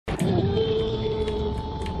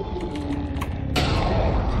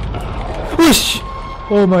Wish!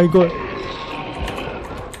 Oh my god.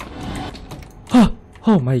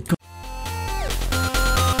 Oh my god.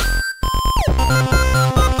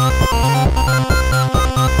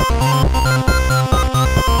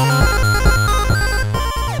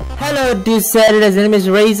 Hello, this Saturday, my name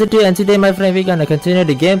is RezZaDude, and today my friend we're gonna continue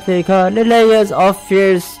the gameplay called The Layers of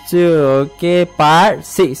Fears 2. Okay, part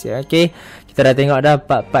 6 ya. Okay, kita dah tengok dah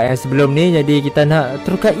part-part yang sebelum ni. Jadi kita nak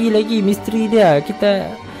terukai lagi misteri dia.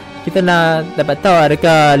 Kita nak dapat tahu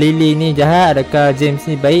adakah Lily ni jahat, adakah James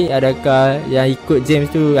ni baik, adakah yang ikut James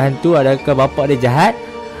tu hantu, adakah bapak dia jahat,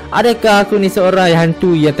 adakah aku ni seorang yang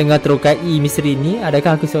hantu yang tengah terukai misteri ni,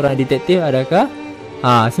 adakah aku seorang detektif, adakah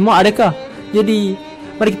semua adakah. Jadi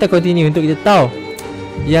mari kita continue untuk kita tahu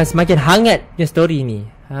yang semakin hangat punya story ni.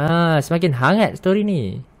 Semakin hangat story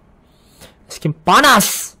ni, semakin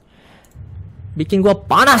panas, bikin gua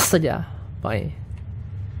panas saja. Baik.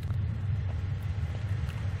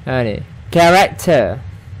 Ni character.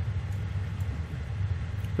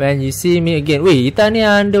 When you see me again. Weh, kita ni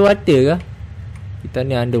underwater ke? Kita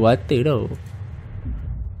ni underwater tau.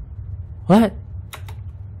 What?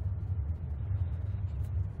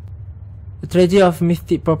 The tragedy of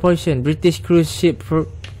mystic proportion. British cruise ship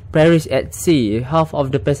perished at sea. Half of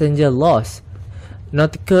the passenger lost.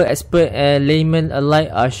 Nautical expert and laymen alike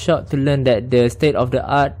are shocked to learn that the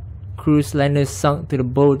state-of-the-art cruise liner sunk to the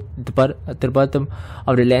bottom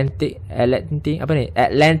of the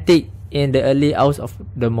Atlantic in the early hours of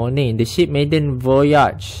the morning. The ship's maiden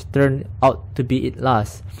voyage turned out to be its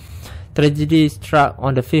last. Tragedy struck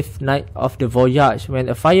on the 5th night of the voyage when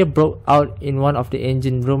a fire broke out in one of the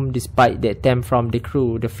engine room. Despite the attempt from the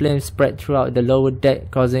crew, the flames spread throughout the lower deck,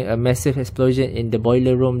 causing a massive explosion in the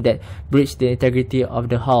boiler room that breached the integrity of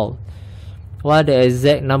the hull. While the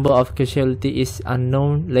exact number of casualties is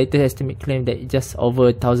unknown, latest estimates claim that just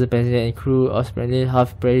over 1,000 passengers and crew apparently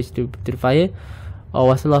half perished to the fire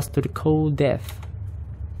or was lost to the cold death.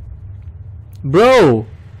 Bro!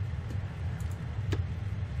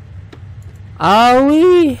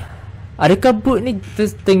 Awi! Adakah boat ni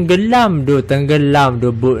tenggelam tu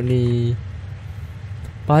boat ni?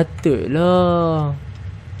 Patutlah.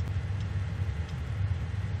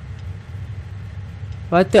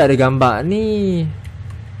 Patut ada gambar ni.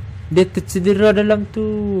 Dia tercedera dalam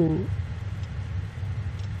tu.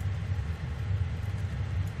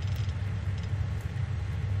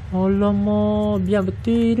 Alamak, biar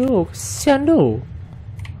betul tu. Kesian tu.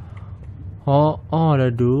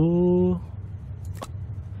 Lah tu.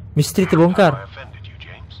 Misteri terbongkar.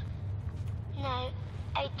 No,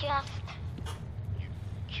 I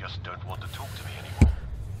just don't want to talk to me anymore.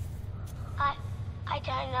 I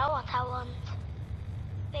don't know what I want.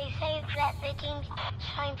 They say that the game's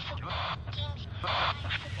trying to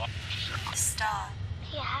start.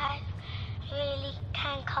 Yeah, really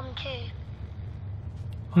can come true.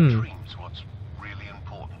 Are dreams what's really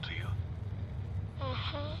important to you?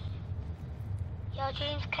 Your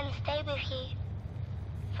dreams can stay with you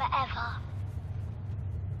forever.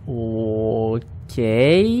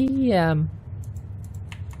 Okay.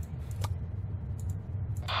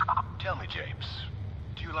 Tell me, James,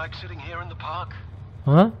 do you like sitting here in the park?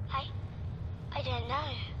 Huh? I don't know.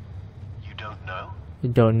 You don't know? You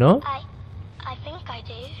don't know? I think I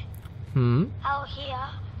do. Out here,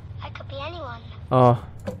 I could be anyone. Oh,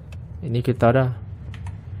 ini kita dah.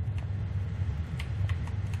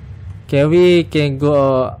 Can we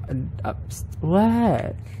go up?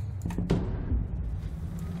 What?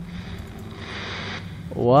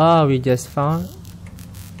 Wow, we just found.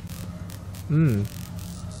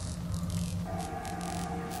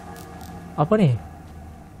 Apa ni?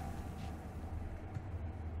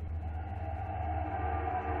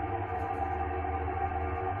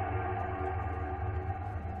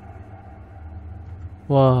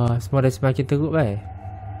 Wah, semua dah semakin teruk baik.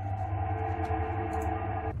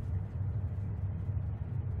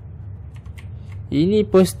 Ini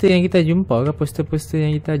poster yang kita jumpa ke? Poster-poster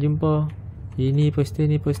yang kita jumpa. Ini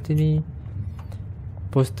poster ni, poster ni.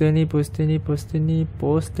 Poster ni, poster ni, poster ni,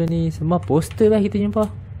 poster ni. Semua poster lah kita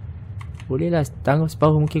jumpa. Boleh lah, tangguh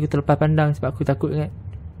separuh mungkin aku terlepas pandang sebab aku takut kan.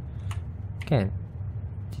 Kan?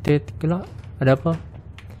 Kita kelak. Ada apa?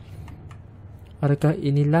 Adakah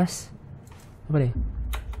ini last? Apa ni?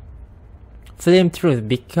 Flame truth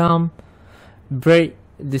become break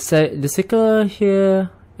the circle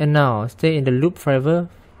here and now. Stay in the loop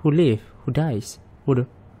forever. Who live? Who dies? Who do?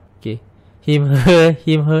 Okay. Him, her,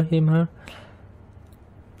 him, her, him, her.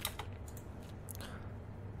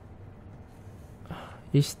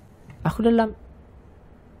 Aku dalam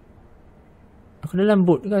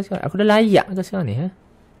boat ke sekarang? Aku dalam ayak ke sekarang ni?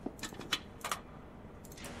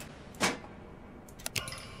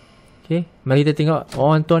 Okay, mari kita tengok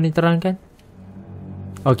orang tuan ni terangkan.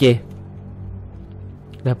 Okay,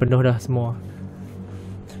 dah penuh dah semua.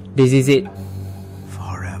 This is it.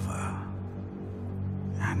 Forever,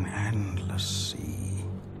 an endless sea,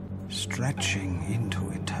 stretching into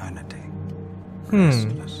eternity.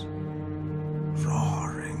 Restless,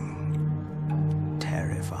 roaring,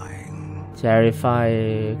 terrifying. Terrify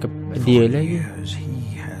dia lagi. Years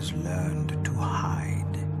he has learned to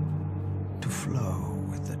hide, to flow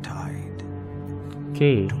with the tide,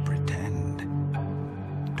 Okay. to pretend,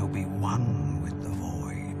 to be one with the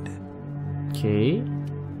void. Okay.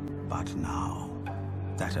 But now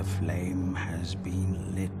that a flame has been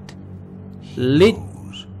lit, he Lit.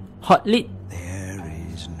 knows Hot lit. there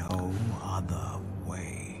is no other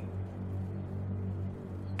way.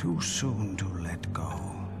 Too soon to let go,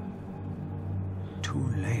 too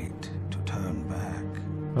late to turn back.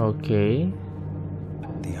 Okay.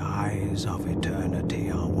 The eyes of eternity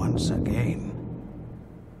are once again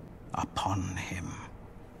upon him.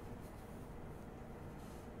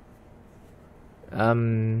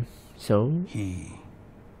 So He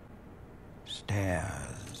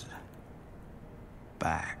stares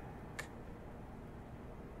back.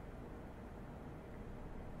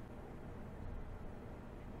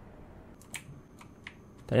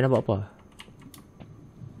 tak ada nak buat apa.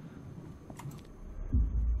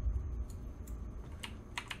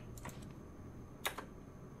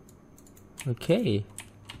 Okay.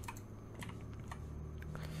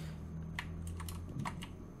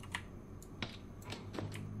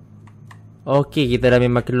 Okay, kita dah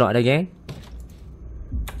memang keluar dah, geng.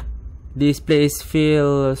 This place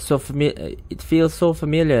feels so familiar. It feels so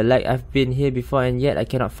familiar, like I've been here before, and yet I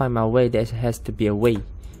cannot find my way. There has to be a way.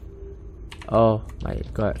 Oh my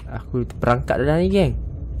god, aku terperangkap dah ni, geng.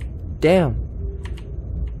 Damn.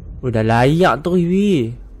 Udah layak tu,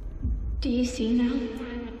 Iwi. Do you see now?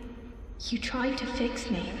 You tried to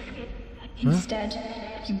fix me. Instead,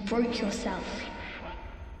 you broke yourself.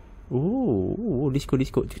 Disco.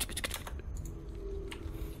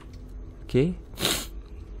 Okay.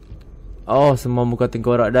 Oh, semua muka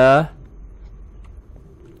tengkorak dah.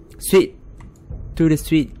 Sweet. To the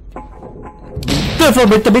sweet. Bitter for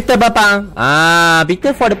bitter babang.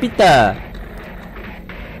 Bitter for the bitter.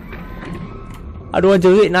 Ada orang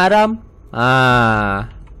jerit nak haram.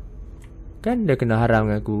 Kan dia kena haram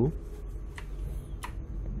dengan aku.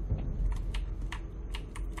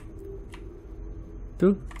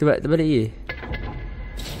 Tu, terbalik je.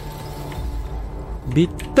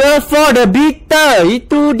 Bitter for the bitter.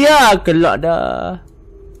 Itu dia. Kelak dah.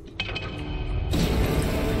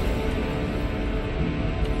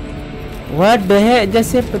 What the heck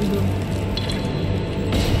just happened?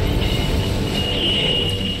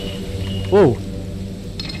 Oh.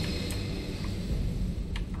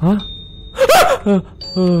 Huh?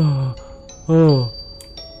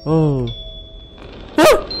 Oh.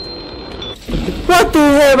 What the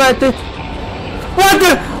heck, batu?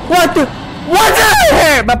 What the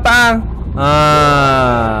heck, Bapang?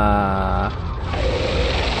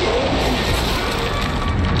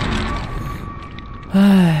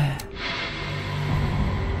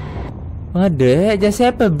 What the heck just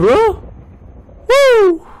happened, bro?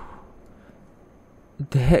 Woo! What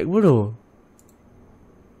the heck, bro?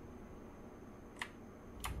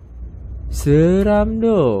 Seram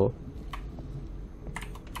doh.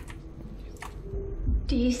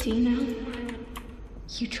 Do you see now?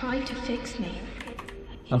 You tried to fix me.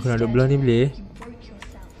 Aku nak duduk belah ni boleh? You broke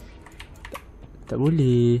yourself. Tak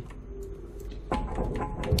boleh.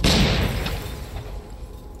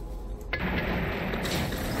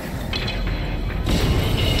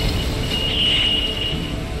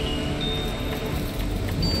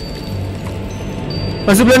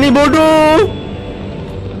 Masuk belah ni, bodoh.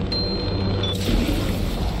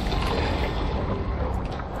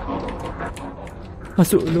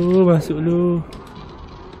 Masuk lu.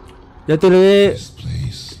 Jatuh lagi. This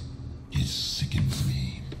place is sickens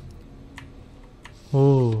me.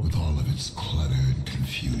 Oh. With all of its clutter and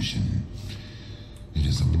confusion, it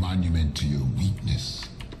is a monument to your weakness,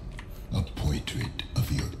 a portrait of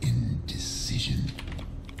your indecision,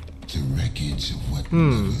 the wreckage of what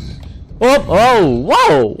never.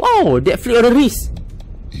 Wow, that flick on the wrist.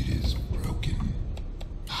 It is broken,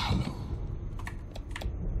 hollow.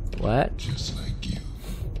 What? Just like you.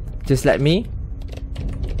 Just like me?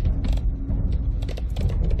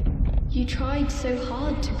 You tried so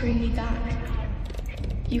hard to bring me back.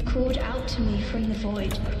 You called out to me from the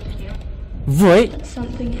void. Void? But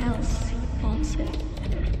something else answered.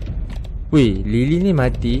 Weh, Lily ni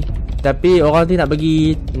mati. Tapi orang tu nak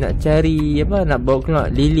bagi, nak cari apa, nak bawa keluar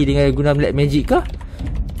Lily dengan guna black magic kah?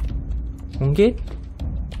 Mungkin.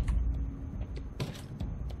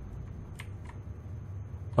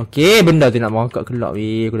 Okay, benda tu nak merangkak kelak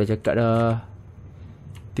weh. Aku dah cakap dah.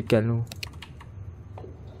 Tekan tu.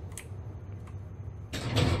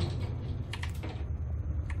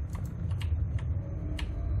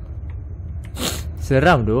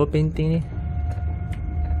 Seram tu painting ni.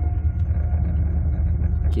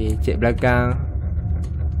 Okay, cek belakang.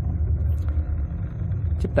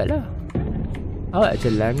 Cepatlah. Awak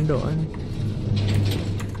macam landok ni.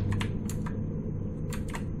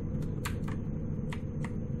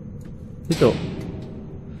 Tutup.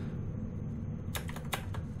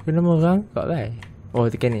 Kena merangkak kan? Oh,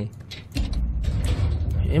 tekan ni.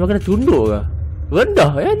 Memang kena tunduk ke?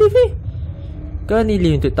 Rendah ya lift ni. Kau ni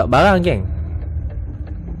lift untuk tak barang geng.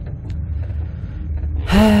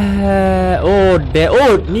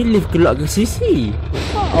 Oh, ni lift keluar ke sisi.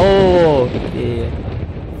 Oh, okay.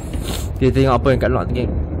 Kita tengok apa yang kat luar tu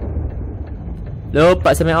geng.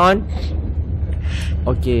 Lupa sampai on.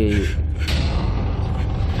 Okay.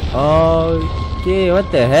 Okay,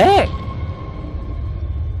 what the heck?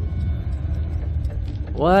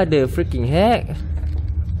 What the freaking heck?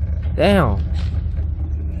 Damn.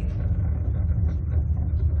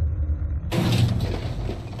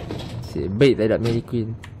 Si baik tak ada Mary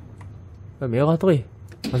Queen. Merah tu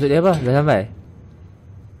maksud dia apa? Dah sampai?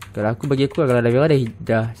 Kalau aku bagi aku kalau dah merah dah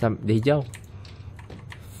hijau.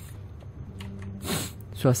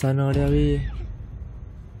 Suasana dia weh.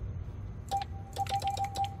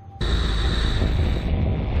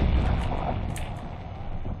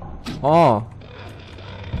 Oh.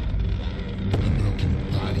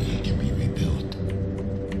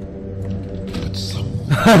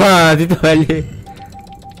 Haha, itu balik.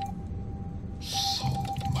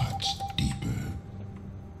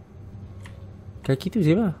 Kaki tu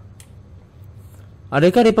siapa?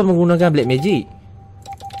 Adakah mereka menggunakan black magic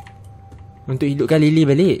untuk hidupkan Lily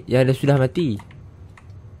balik yang dah sudah mati?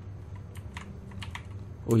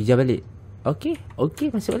 Oh, hijau balik. Okay,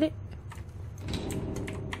 masuk balik.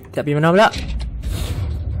 Tak pergi mana pula?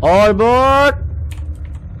 All board.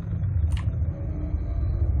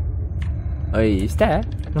 Oi, start.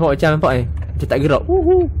 Nampak ni. Macam tak gerak.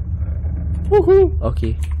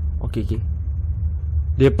 Okay.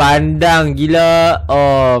 Dia pandang gila.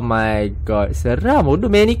 Oh my god. Seram.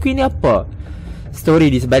 Bodoh Mary Queen ni apa?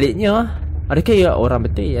 Story di sebaliknya. Adakah ia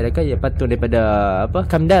orang betul? Adakah ia patung daripada apa?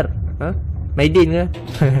 Kamdar? Ha? Maiden ke?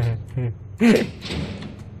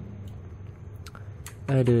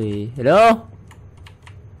 Aduh. Hello?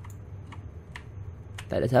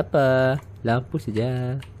 Tak ada siapa. Lampu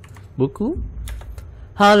saja. Buku?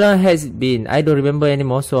 How long has it been? I don't remember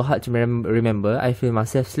anymore, so hard to remember. I feel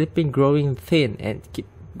myself slipping, growing thin, and keep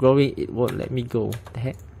growing. It won't let me go. What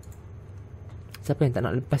the heck? Siapa yang tak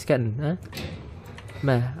nak lepaskan? Ha?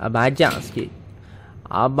 Mai, abang ajak sikit.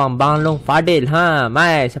 Abang Banglong Fadil, ha?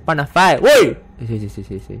 Mai, siapa nak fight? Woi!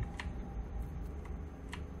 Si.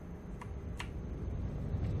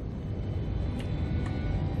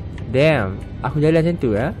 Damn, aku jalan macam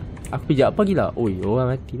tu ya. Aku pijak apa gila? Oi,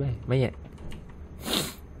 orang mati bai. Mayat.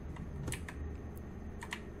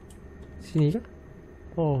 Sini ke?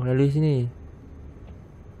 Oh, lalu sini.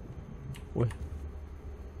 Oi.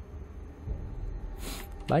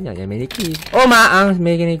 Banyak yang Mary Queen. Oh, maang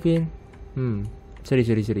Mary Queen. Sorry.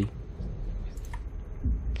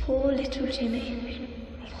 Poor little Jimmy.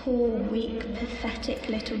 Poor, weak, pathetic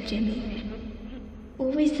little Jimmy.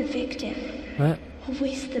 Always the victim. What?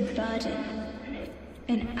 Always the burden.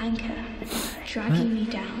 An anchor dragging me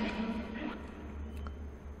down.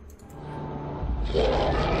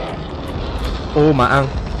 Oh, maang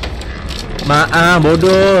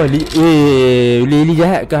bodoh. Lily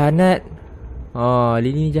jahat ke Hanat? Oh,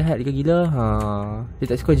 Lily ni jahat ke gila? Ha.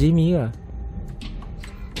 Dia tak suka Jimmy ke?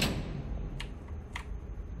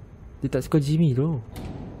 Dia tak suka Jimmy tu.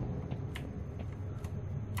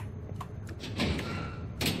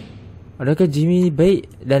 Adakah Jimmy baik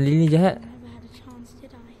dan Lily jahat?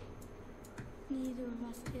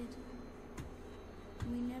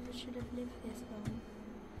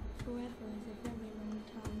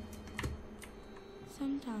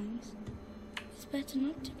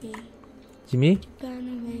 Jimmy?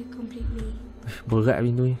 Berat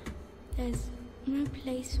pintu ni. There's no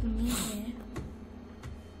place for me here.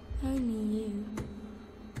 Only you.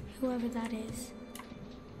 Whoever that is.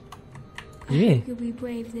 I hope you'll be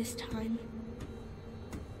brave this time.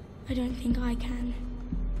 I don't think I can.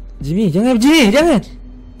 Jimmy, jangan.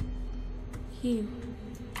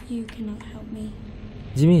 You cannot help me.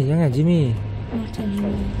 Jimmy, jangan, Jimmy. Not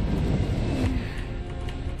anymore.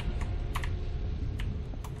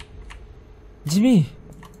 Jimmy.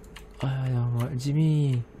 Alamak,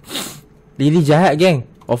 Jimmy. Lily jahat, geng.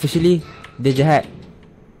 Officially, dia jahat.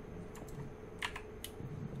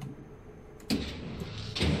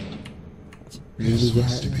 This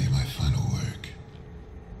was to be my final work.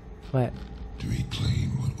 What? To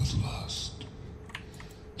reclaim what was lost.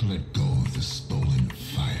 To let go of the stolen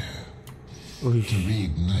fire. To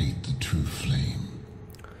reignite the true flame.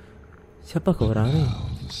 Siapa kau orang ni?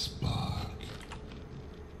 Now the spark.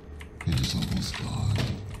 It is almost gone.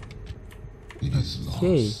 It is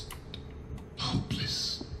lost.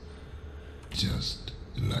 Hopeless. Just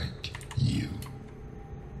like you.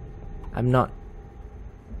 I'm not.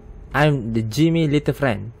 I'm the Jimmy little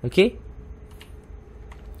friend, okay?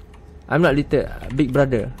 I'm not little big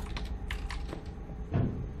brother.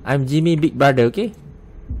 I'm Jimmy big brother, okay?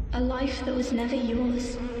 A life that was never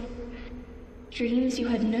yours. Dreams you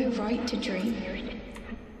had no right to dream.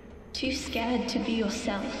 Too scared to be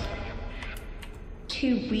yourself.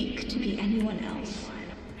 Too weak to be anyone else.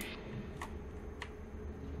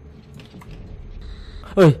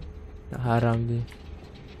 Oi, nak haram dia.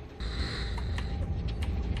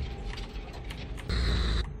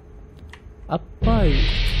 Apa?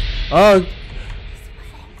 Oh,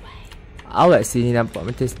 awak sini nampak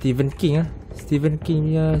macam Stephen King ah. Stephen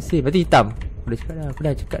King punya si, berarti hitam. Aku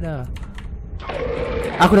dah cakap dah.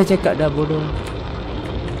 Aku dah cakap dah bodoh.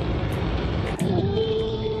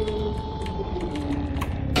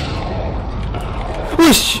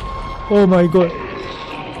 Wush! Oh my god.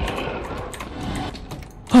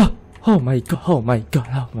 Oh my god. Oh my god.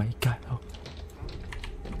 Oh my god. Oh.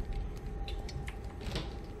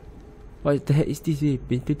 What the heck is this?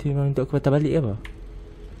 Pintu tu memang untuk aku patah balik ke apa?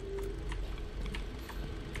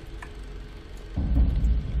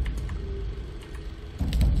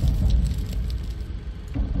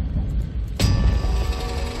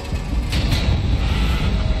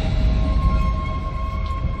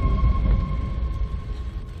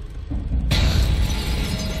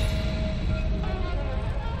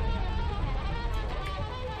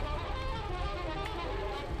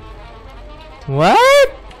 What?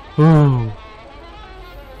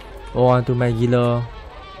 Orang tu main gila.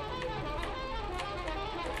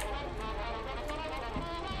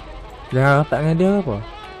 Jangan rapat dengan dia ke apa?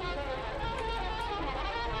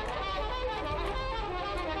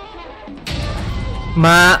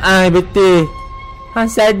 Maaf betul. Han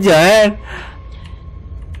saja kan.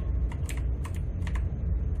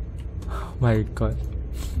 Oh my god.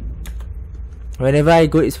 Whenever I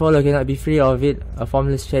go its follow cannot be free of it. A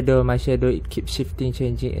formless shadow, my shadow, it keeps shifting,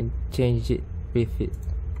 changing and change it with it.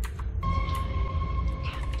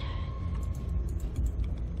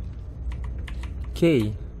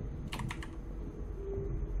 Okay.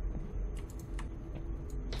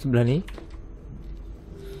 Sebelah ni.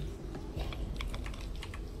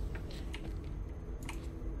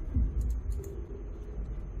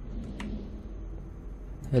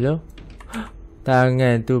 Hello.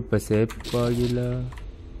 Tangan tu persepa gila.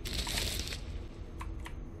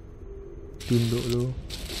 Tunduk lu.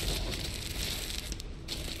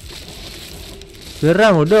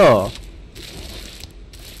 Seram udah.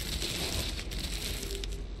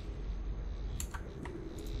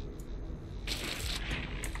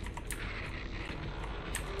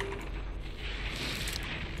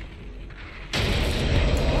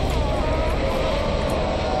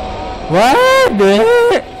 What the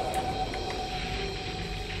heck?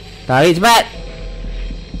 Tarik cepat.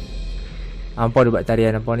 Ampun dia buat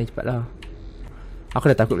tarian ampun ni, cepatlah. Aku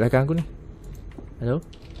dah takut belakang aku ni. Hello?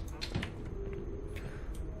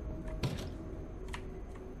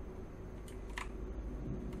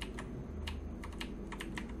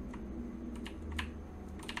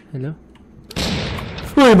 Hello?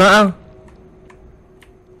 Woi, maang.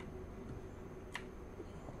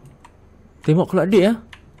 Tengok kelak dia ya.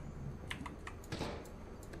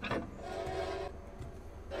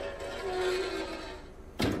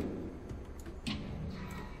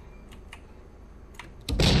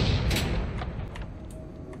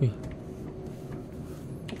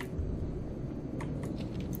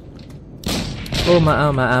 Oh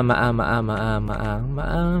maaf.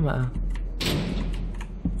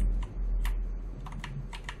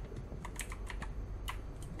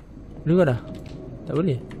 Dulu dah. Tak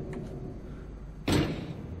boleh.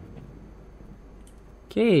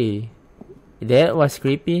 Okay. That was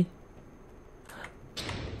creepy.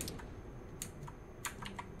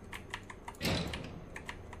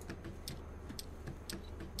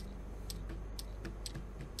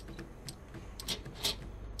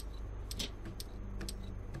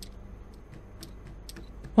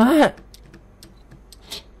 What?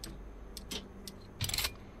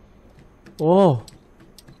 Oh.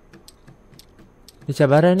 Ini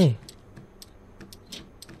cabaran ni.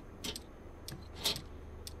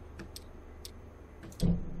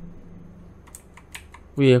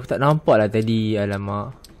 Weh, aku tak nampak lah tadi.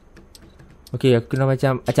 Alamak. Okay, aku kena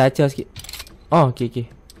macam acah-acah sikit. Oh,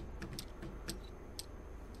 okay.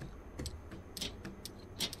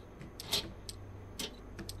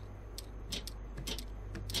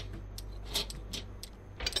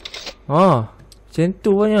 Oh, macam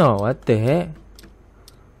tu punya. What the heck?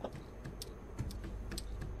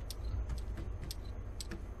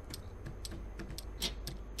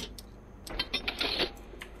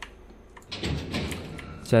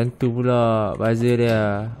 Macam tu pula buzzer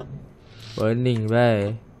dia. Warning,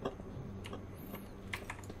 bye.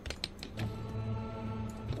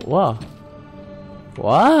 Wah.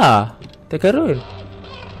 Terkarun.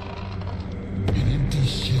 An empty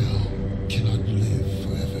shell cannot live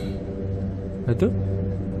forever. Betul?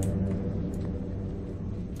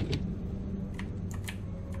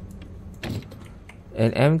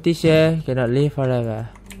 An empty shell cannot live forever.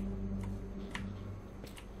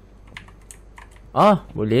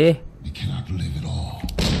 Boleh. It cannot live at all.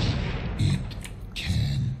 It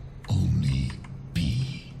can only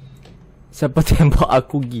be. Siapa tembak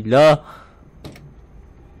aku gila?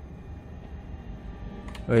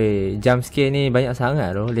 Weh, jump scare ni banyak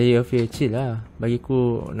sangat tu. Layer of fear, chill lah. Bagi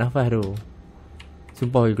aku nafas tu.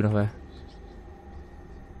 Sumpah bagi aku nafas.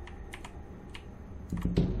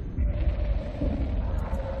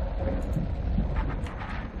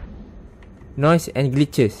 Noise and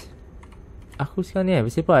glitches. Aku sekarang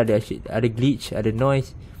ni siapa ada glitch, ada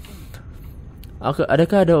noise.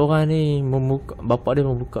 Adakah ada orang ni bapak dia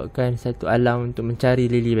membukakan satu alarm untuk mencari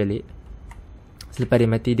Lily balik? Selepas dia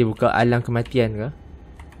mati dia buka alarm kematian ke?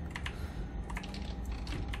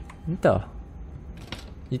 Entah.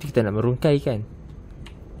 Jadi kita nak merungkai kan?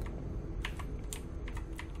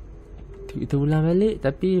 Kita ulang balik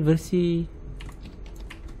tapi versi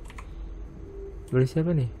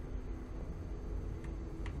apa ni?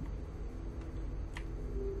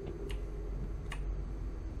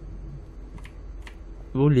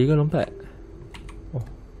 Boleh ke lompat?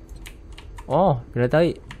 Kena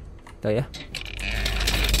tarik. Tarik lah.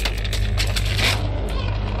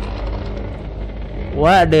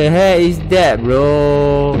 What the heck is that,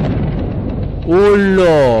 bro?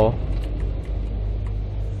 Allah.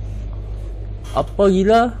 Apa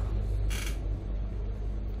gila?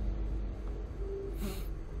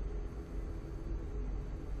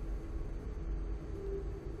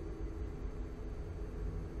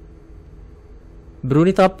 Bro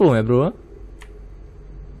ni tapung bro?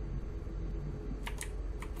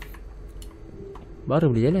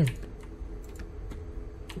 Baru boleh jalan.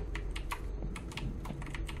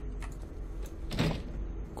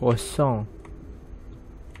 Kosong.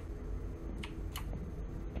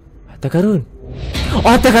 Harta karun.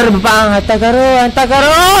 Harta karun bang. Harta karun.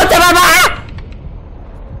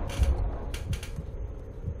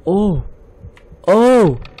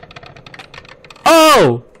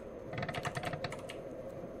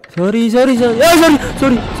 Sorry. Sorry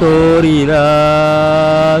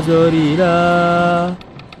lah.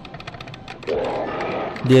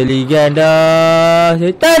 Dia legenda.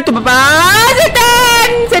 Setan tu bapa.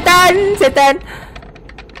 Setan.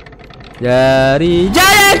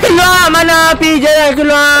 Jalan keluar. Mana api? Jalan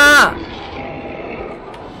keluar.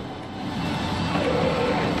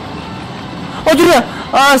 Oh tu dia.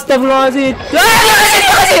 Astagfirullahaladzim.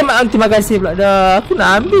 Terima kasih pula dah. Aku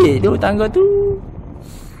nak ambil dia tangga tu.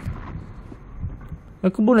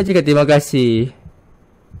 Aku pun nak cakap terima kasih.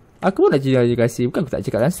 Bukan aku tak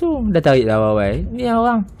cakap langsung. Dah tarik dah awal. Ni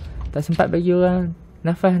orang tak sempat bagi orang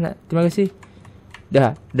nafas nak terima kasih.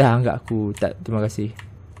 Dah anggap aku tak terima kasih.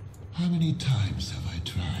 How many times have I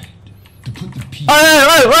tried to put the pieces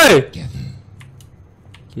together?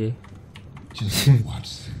 Okay. Just to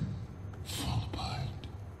watch them fall apart.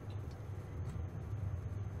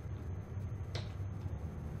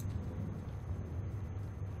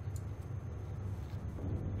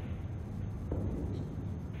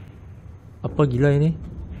 Apa gila ini?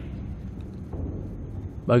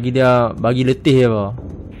 Bagi letih apa?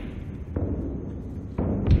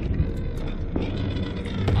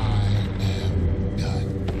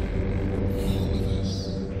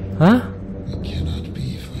 Hah? It cannot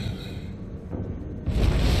be forever.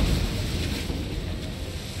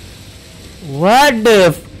 What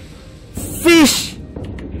the fish?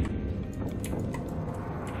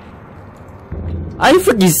 Are you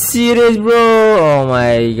fucking serious, bro? Oh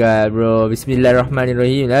my god, bro.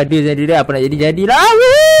 Bismillahirrahmanirrahim. Aduh, apa nak jadi-jadilah.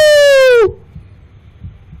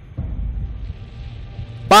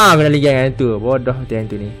 Kena lagi dengan tu. Bodoh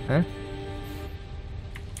tu ni. Ha?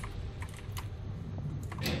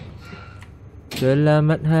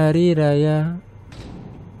 Selamat Hari Raya.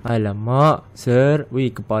 Alamak, sir. Wih,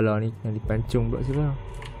 kepala ni yang dipancung pula sebab.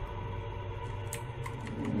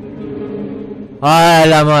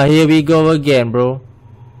 Alamak, here we go again, bro.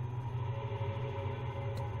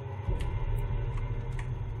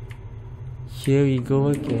 Here we go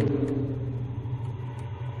again.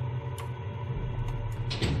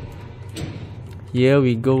 Here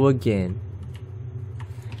we go again.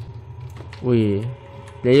 Weh,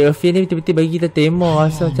 layer of fear ni betul-betul bagi kita temo.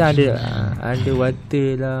 Rasa macam ada water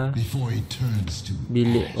lah.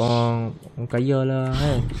 Bilik orang kaya lah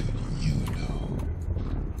kan. You know,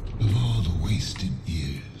 of all the wasted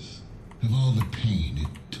years, of all the pain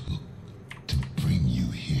it took to bring you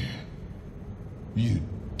here, you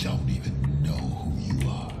don't even know who you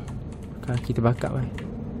are. Kaki terbakar kan.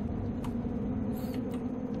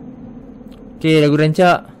 Okay, lagu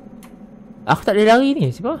rancak. Aku tak boleh lari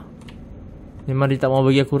ni, sebab memang dia tak mau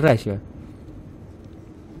bagi aku rush ke?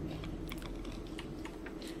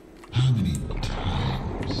 How many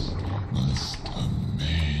times must a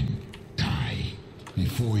man die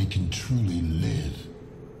before he can truly live?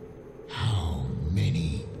 How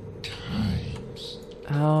many times?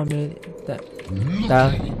 How many? Look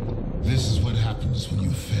at it. This is what happens when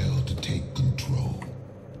you fail to take control.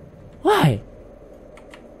 Why?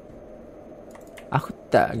 Aku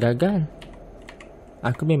tak gagal.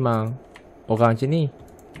 Aku memang orang macam ni.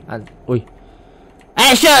 Oi.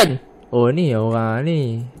 Action! Oh ni orang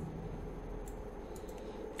ni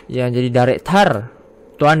yang jadi director.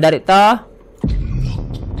 Tuan director.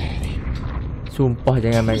 Sumpah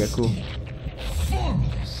jangan main kat aku.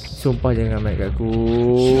 Sumpah jangan main kat aku.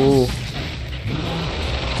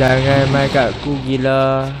 Jangan main kat aku,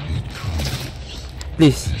 gila.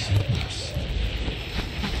 Please.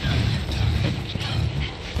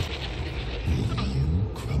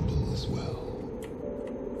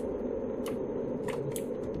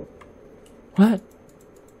 What?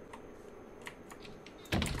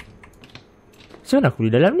 Macam mana aku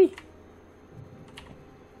di dalam ni?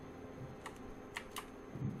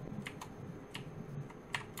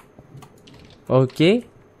 Okay.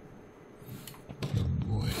 The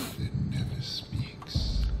boy that never speaks.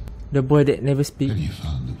 The boy that never speaks. Have you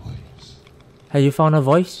found the voice? Have you found a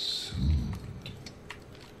voice? Soon,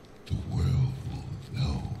 the world will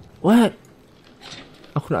know. What?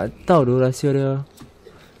 Aku nak tahu tu rahsia dia.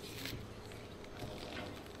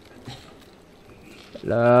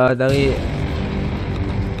 Lah, tarik.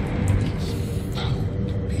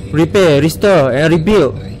 Repair, restore and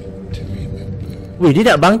rebuild. Weh, dia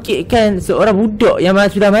nak bangkitkan seorang budak yang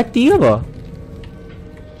sudah mati ke apa?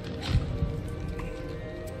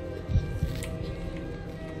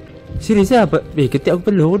 Serius lah? Ketik aku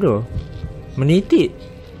peluh tu. Menitik.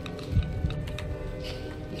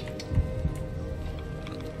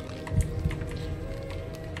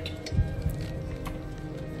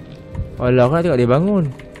 Alah, aku nak tengok dia bangun.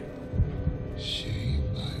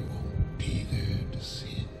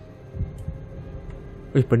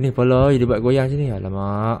 Weh, pening kepala. Dia buat goyang macam ni.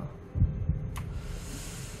 Alamak.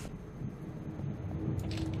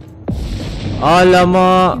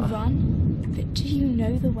 Alamak. You run, but do you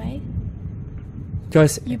know the way?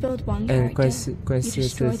 Cause You build one and character, you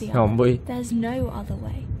destroy the other. There's no other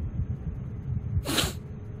way.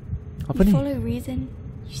 Apa You ni? follow reason,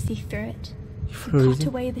 you see through it. Follow You cut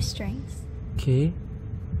reason? away the strings. Okay.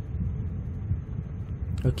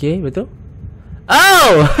 Okay, betul?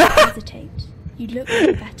 Oh! Hesitate. You look for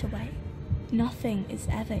a better way. Nothing is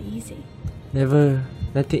ever easy. Never.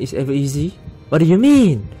 Nothing is ever easy. What do you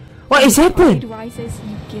mean? What is happening? Pride rises,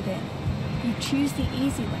 you give in. You choose the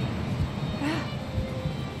easy way.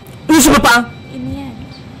 In the end,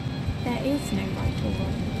 there is no right or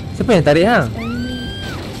wrong. Siapa yang tarik ha? Only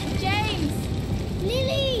James!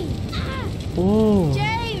 Lily! Ah! Oh.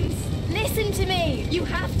 James! Listen to me! You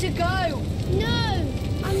have to go! No!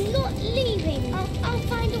 I'm not leaving. I'll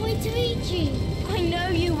find a way to reach you. I know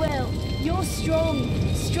you will. You're strong.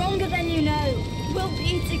 Stronger than you know. We'll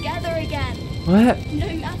be together again. What? No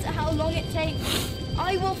matter how long it takes,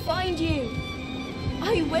 I will find you.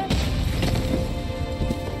 I will.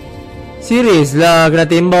 Serius lah, kena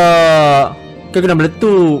tembak. Kau kena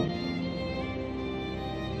meletup.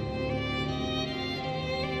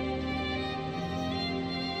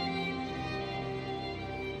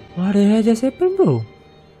 What the hell just happened, bro?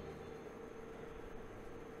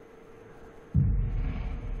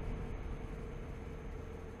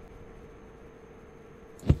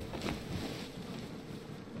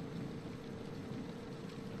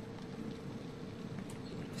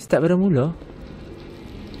 Start pada mula?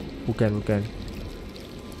 Bukan.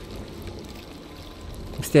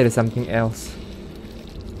 Mesti ada something else.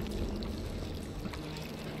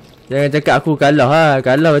 Jangan cakap aku kalah ha.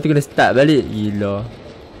 Kalah lepas tu kena start balik. Gila.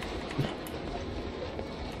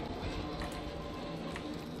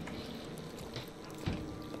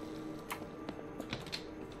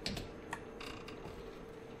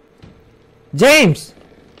 James!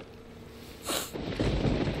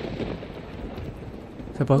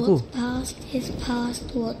 Siapa aku? What's past is past,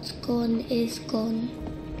 what's gone is gone.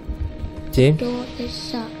 James? The door is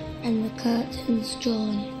shut and the curtains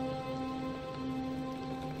drawn.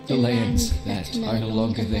 The lands that are no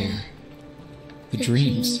longer there. The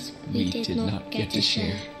dreams we did not get to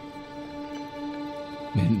share.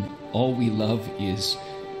 When all we love is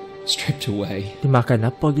stripped away. Dia makan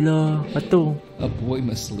apa gila? Patung. A boy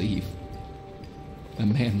must leave. A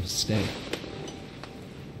man must stay.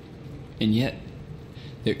 And yet,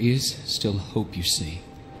 there is still hope, you see.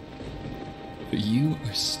 For you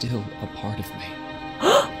are still a part of me.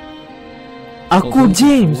 Aku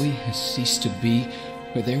James. The boy has ceased to be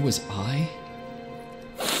where there was I,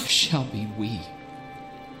 there shall be we.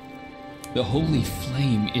 The holy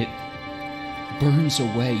flame, it burns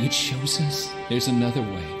away. It shows us there's another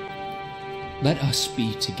way. Let us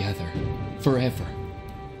be together forever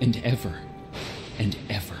and ever and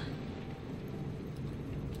ever.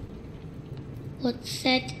 What's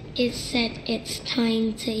said is said, it's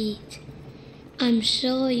time to eat. I'm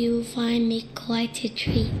sure you'll find me quite a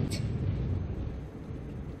treat.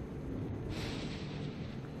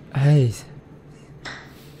 Ais.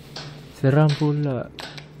 Seram pula.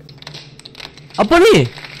 Apa ni?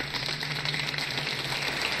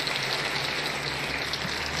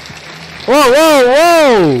 Wow, wow,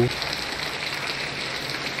 wow.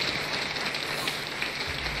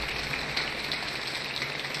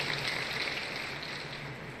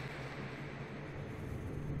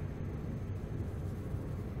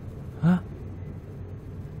 Hah?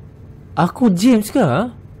 Aku James ke?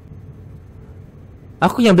 Ha?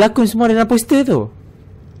 Aku yang berlakon semua dalam poster tu.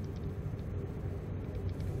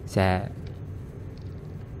 Set.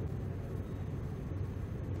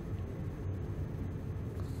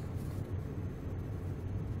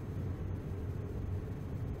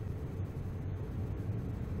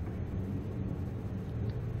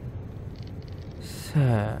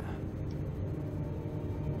 Set.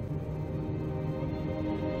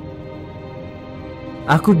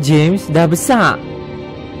 Aku James dah besar.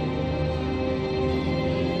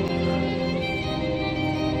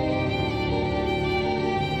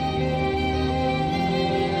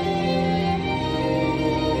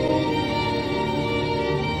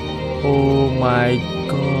 Oh my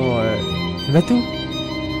god. Lepas tu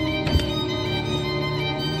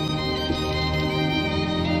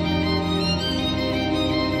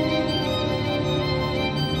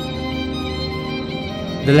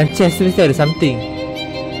dalam chest tu mesti ada something.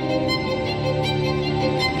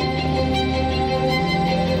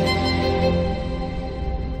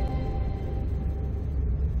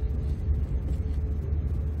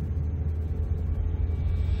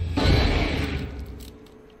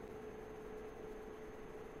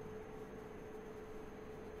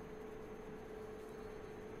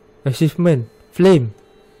 Achievement Flame.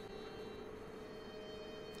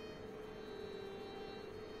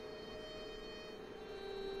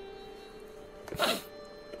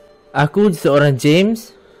 Aku seorang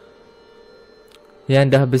James yang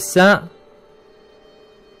dah besar.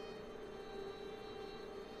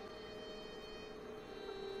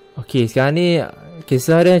 Okey, sekarang ni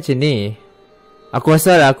kisah dia macam ni. Aku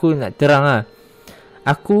rasa lah aku nak terang lah.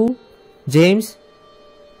 Aku James,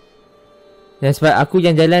 dan sebab aku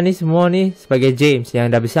yang jalan ni semua ni sebagai James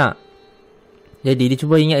yang dah besar. Jadi dia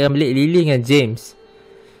cuba ingatkan balik Lily dengan James.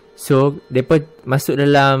 So mereka masuk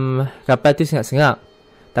dalam kapal tu sengap-sengap.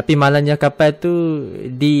 Tapi malangnya kapal tu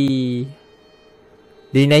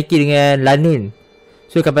dinaiki dengan lanun.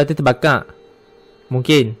 So kapal tu terbakar.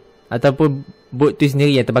 Mungkin. Ataupun boat tu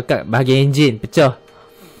sendiri yang terbakar. Bahagian enjin pecah.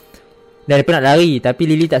 Dan mereka nak lari. Tapi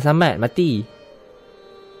Lily tak selamat. Mati.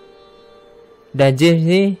 Dan James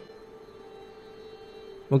ni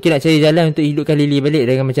mungkin nak cari jalan untuk hidupkan Lily balik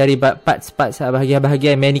dengan mencari parts-parts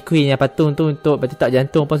bahagian-bahagian mannequin yang patung tu untuk tak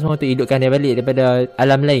jantung apa semua untuk hidupkan dia balik daripada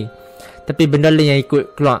alam lain. Tapi benda lain yang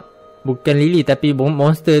ikut keluar. Bukan Lily tapi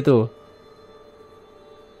monster tu.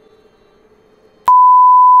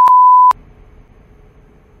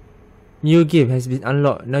 New game has been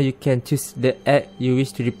unlocked. Now you can choose the act you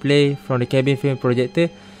wish to replay from the cabin film projector.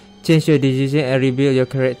 Change your decision and rebuild your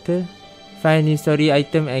character. Find new story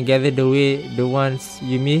item and gather the ones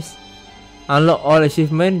you miss. Unlock all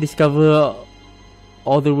achievement. Discover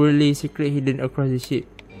all the worldly secret hidden across the ship.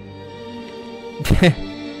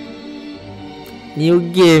 New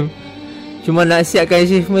game. Cuma nak siapkan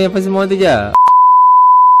achievement apa semua tu je.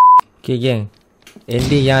 Okay geng,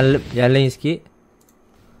 ending yang lain sikit.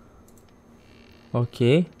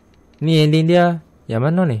 Okay, ni ending dia. Yang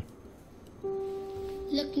mana ni?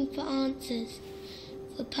 Looking for answers,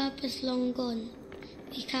 for purpose long gone,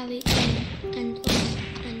 we carry on. and on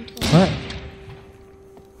and on. What?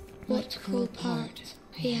 What cruel part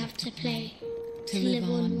we have to play to live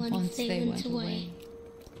on once they went away.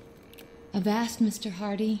 Avast, Mr.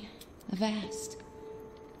 Hardy, avast.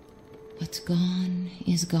 What's gone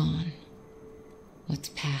is gone. What's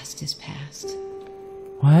past is past.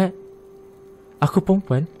 What? Aku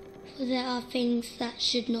perempuan? For there are things that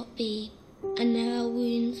should not be, and there are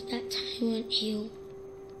wounds that time won't heal.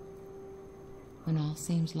 When all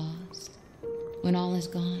seems lost, when all is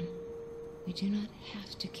gone, we do not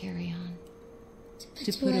have to carry on.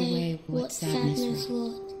 To put away what sadness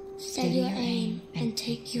wrought. Steady your aim and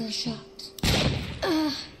take your shot.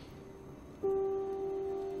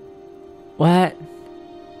 What?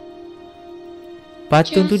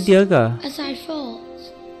 Patung tu dia ke? As I thought.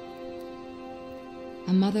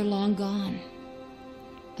 A mother long gone.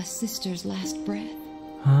 A sister's last breath.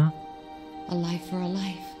 Huh? A life for a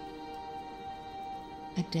life.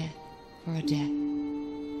 A death for a death.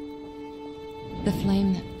 The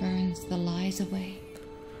flame that burns the lies away.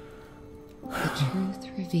 The truth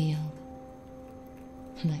revealed.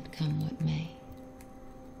 Let come what may.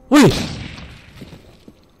 Wait!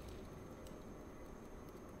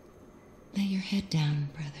 Lay your head down,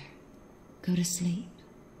 brother. Go to sleep.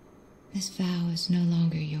 This vow is no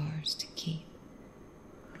longer yours to keep.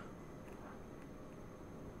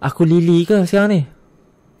 Aku Lily ke sekarang ni?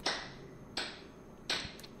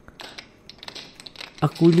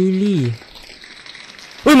 Aku Lily.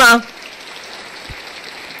 Oi, mak!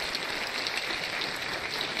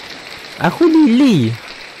 Aku Lily.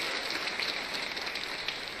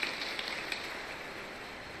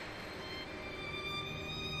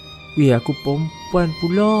 Weh, aku perempuan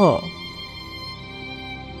pula.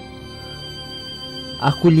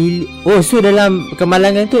 Aku Lily. Oh, so dalam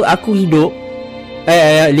kemalangan tu aku hidup.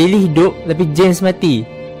 Lily hidup tapi James mati.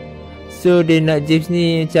 So dia nak James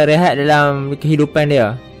ni macam rehat dalam kehidupan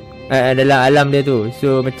dia. Dalam alam dia tu.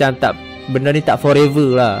 So macam tak, benda ni tak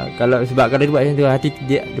forever lah. Sebab kalau dia buat macam tu, hati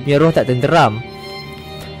dia punya roh tak tenteram.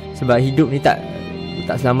 Sebab hidup ni tak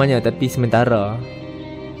selamanya, tapi sementara.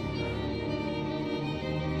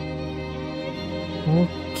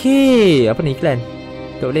 Okey, apa ni iklan?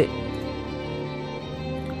 Tak boleh.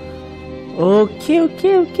 Okey.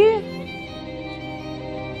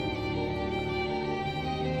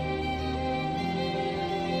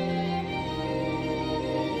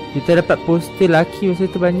 Kita dapat poster laki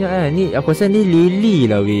masa tu banyak kan. Ni aku rasa ni Lily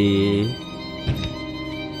lah weh.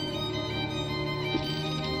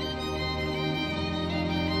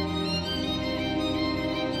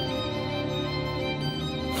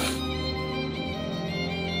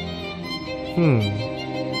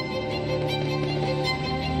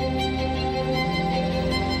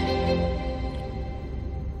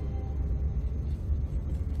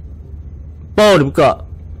 Oh, dia buka.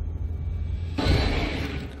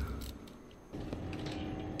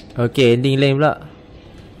 Okay, ending lain pula.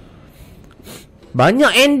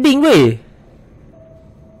 Banyak ending weh.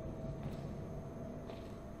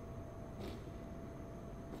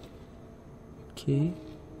 Okay.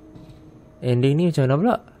 Ending ni macam mana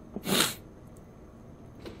pula?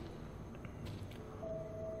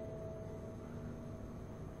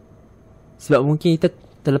 Sebab mungkin kita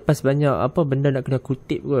terlepas banyak apa benda nak kena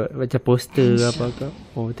kutip kot. Macam poster ke apa ke.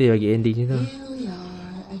 Oh, tu bagi ending macam tu.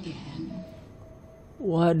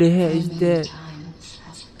 What the heck is that?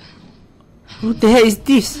 What the heck is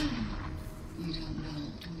this?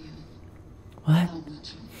 What?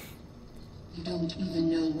 You don't even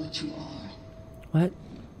know what you are. What?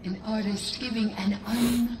 An artist giving an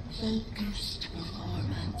unfocused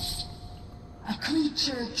performance. A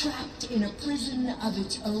creature trapped in a prison of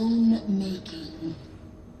its own making.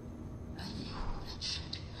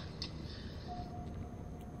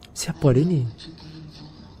 Siapa dia ni?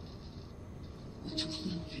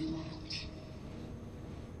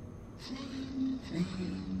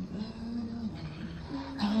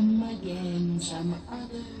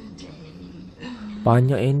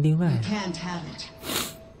 Banyak ending kan? You can't have it.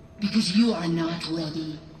 Because you are not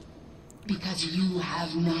ready. Because you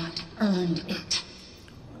have not earned it.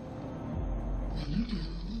 When you do,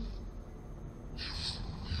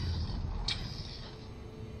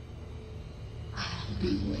 I'll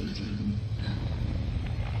be waiting.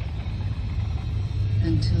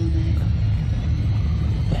 Until then.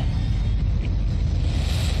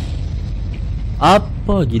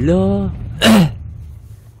 Apa gila?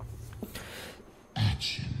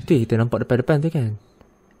 Tu kita nampak depan-depan tu kan?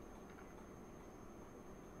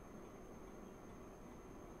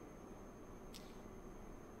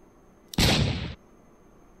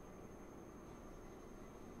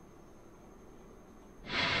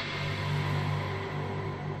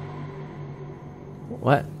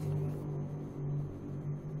 What?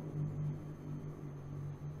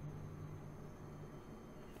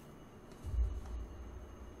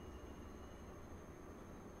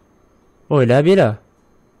 Oh, dah habis dah.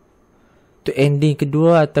 Tu ending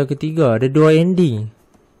kedua atau ketiga? Ada 2 ending.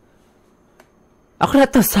 Aku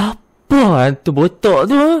nak tahu siapa hantu botak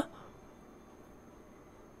tu.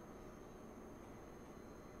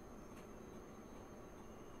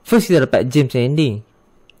 First kita dapat James yang ending.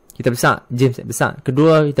 Kita besar, James besar.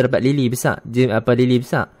 Kedua kita dapat Lily besar. James apa Lily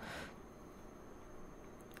besar.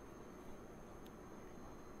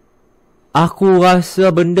 Aku rasa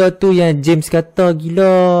benda tu yang James kata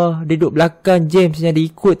gila. Dia duduk belakang James yang dia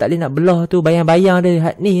ikut tak boleh nak belah tu. Bayang-bayang dia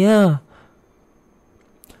hat ni lah.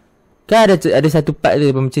 Kan ada satu part tu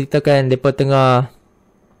menceritakan mereka tengah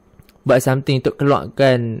buat something untuk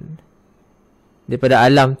keluarkan daripada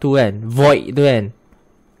alam tu kan. Void tu kan.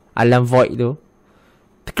 Alam void tu.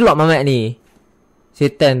 Terkeluar mamat ni.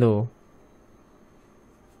 Setan tu.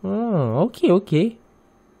 Oh, okay.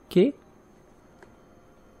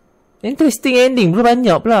 Interesting ending. Belum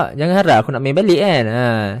banyak pula. Jangan harap aku nak main balik kan.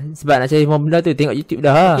 Sebab nak cari semua benda tu tengok YouTube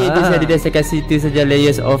dah. Okay, itu saja dia saya kasih tu saja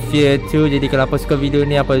Layers of Fear 2. Jadi kalau apa suka video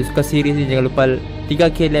ni, apa suka series ni, jangan lupa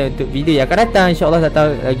 3k like untuk video yang akan datang. InsyaAllah tak tahu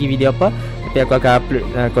lagi video apa, tapi aku akan upload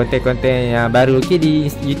konten-konten yang baru okay di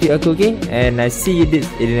YouTube aku okay. And I see you in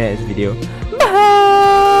the next video.